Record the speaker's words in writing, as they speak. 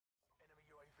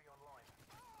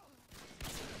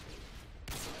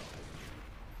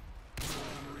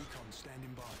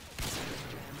Standing by.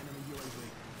 Jam enemy UAV.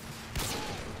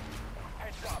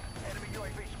 Heads up, enemy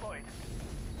UAV spotted.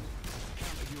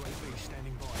 Counter UAV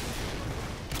standing by.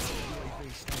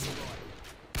 UAV standing by.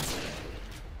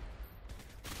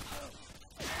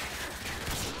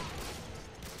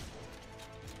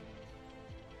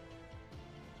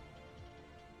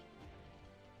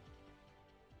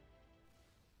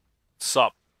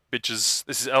 Sup, bitches?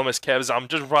 This is LMS-Kevz. I'm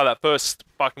just trying that first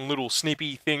fucking little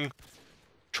snippy thing.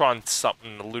 Trying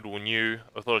something a little new.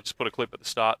 I thought I'd just put a clip at the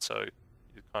start, so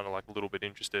you're kind of like a little bit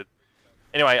interested.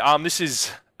 Anyway, this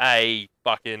is a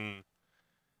fucking...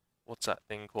 what's that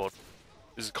thing called?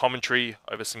 This is a commentary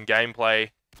over some gameplay.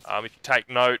 If you take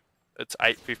note, it's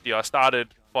 8:50. I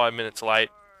started 5 minutes late,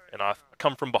 and I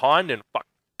come from behind and fucking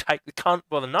take the cunt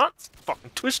by the nuts,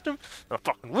 fucking twist him, and I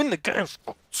fucking win the game. It's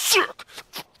fucking sick!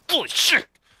 Holy shit!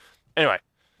 Anyway.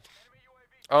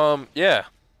 Yeah.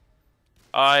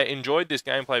 I enjoyed this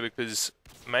gameplay because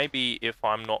maybe if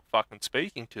I'm not fucking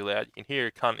speaking too loud, you can hear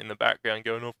a cunt in the background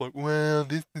going off like, wow,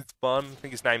 this is fun. I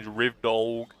think his name's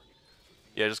Rivdog.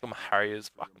 Yeah, just got my Harriers.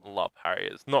 Fucking love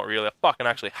Harriers. Not really. I fucking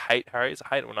actually hate Harriers.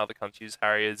 I hate it when other cunts use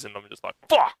Harriers, and I'm just like,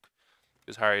 fuck!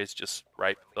 Because Harriers just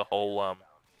rape the whole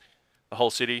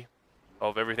city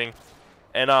of everything.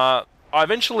 And I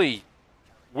eventually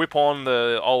whip on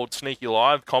the old sneaky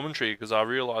live commentary because I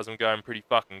realise I'm going pretty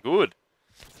fucking good.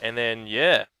 And then,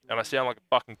 yeah, and I sound like a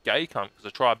fucking gay cunt because I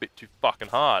try a bit too fucking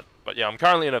hard. But yeah, I'm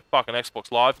currently in a fucking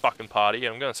Xbox Live fucking party,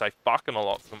 and I'm going to say fucking a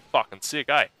lot because I'm fucking sick,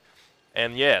 eh?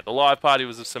 And yeah, the live party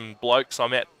was with some blokes I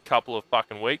met a couple of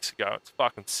fucking weeks ago. It's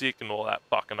fucking sick and all that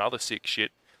fucking other sick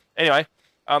shit. Anyway,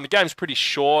 the game's pretty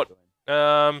short.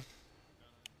 I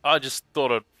just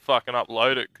thought I'd fucking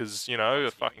upload it because, you know,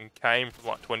 it fucking came from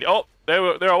like 20... Oh,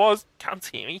 there I was. Can't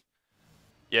hear me.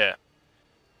 Yeah.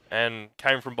 And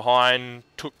came from behind,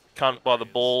 took cunt by the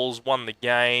balls, won the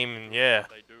game, and yeah.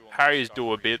 Harry's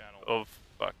do a bit of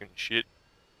fucking shit.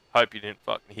 Hope you didn't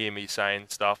fucking hear me saying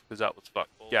stuff, because that was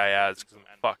fucking gay as, because I'm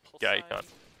a fucking gay cunt.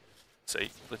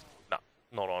 See? Nah,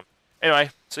 not on. Anyway,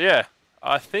 so yeah.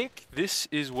 I think this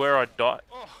is where I died.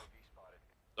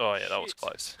 Oh yeah, that was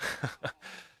close. I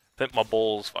think my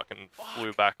balls fucking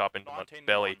flew back up into my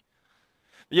belly.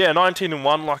 Yeah,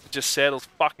 19-1, like I just said, I was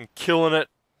fucking killing it.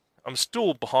 I'm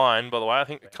still behind, by the way. I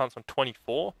think the cunt's on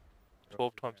 24.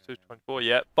 12 times 2 is 24.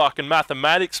 Yeah, fucking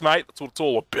mathematics, mate. That's what it's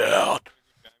all about.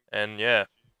 And yeah,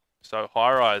 so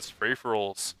high-rise,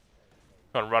 free-for-alls.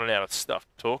 Kind of running out of stuff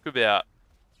to talk about.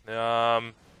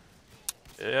 Yeah.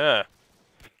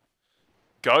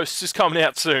 Ghost is coming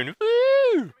out soon.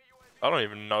 Woo! I don't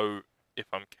even know if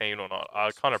I'm keen or not. I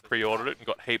kind of pre-ordered it and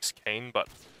got heaps keen, but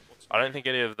I don't think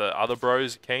any of the other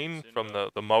bros are keen from the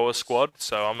LawnMowerSquad,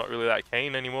 so I'm not really that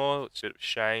keen anymore. It's a bit of a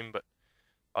shame, but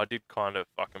I did kind of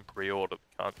fucking pre-order the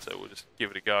cunt, so we'll just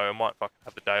give it a go. I might fucking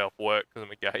have the day off work because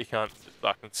I'm a gay cunt. Just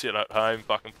fucking sit at home,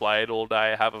 fucking play it all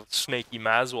day, have a sneaky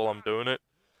Maz while I'm doing it.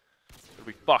 It'll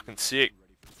be fucking sick.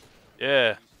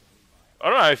 Yeah. I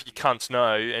don't know if you cunts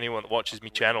know, anyone that watches me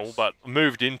channel, but I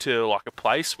moved into like a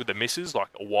place with the missus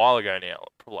like a while ago now,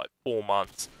 probably like 4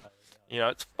 months. You know,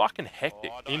 it's fucking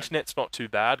hectic. The internet's not too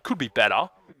bad. Could be better.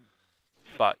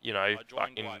 But, you know,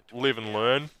 fucking live and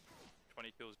learn.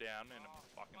 20 kills down and I'm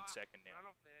fucking second now.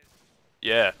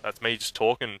 Yeah, that's me just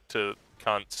talking to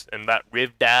cunts. And that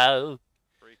Rivdale,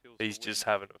 he's just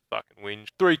having a fucking whinge.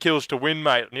 3 kills to win,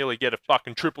 mate. I nearly get a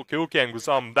fucking triple kill cam because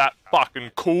I'm that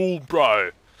fucking cool,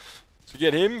 bro. So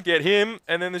get him,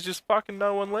 and then there's just fucking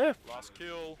no one left. Last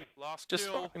kill. Just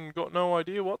fucking got no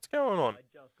idea what's going on.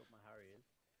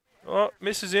 Oh,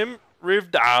 misses him.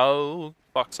 Rivdale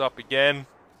fucks up again.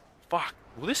 Fuck.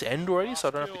 Will this end already so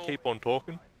I don't have to keep on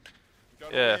talking?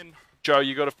 Yeah. Joe,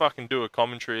 you gotta fucking do a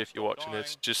commentary if you're watching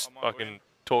this. Just fucking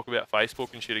talk about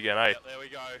Facebook and shit again, eh? There we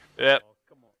go. Yep.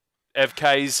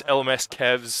 FK's,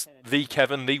 LMS-Kevz, the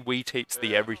Kevin, the Wee Teeps,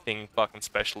 the everything fucking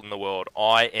special in the world.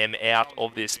 I am out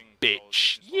of this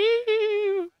bitch.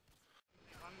 You.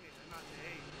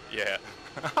 Yeah.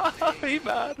 He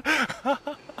mad.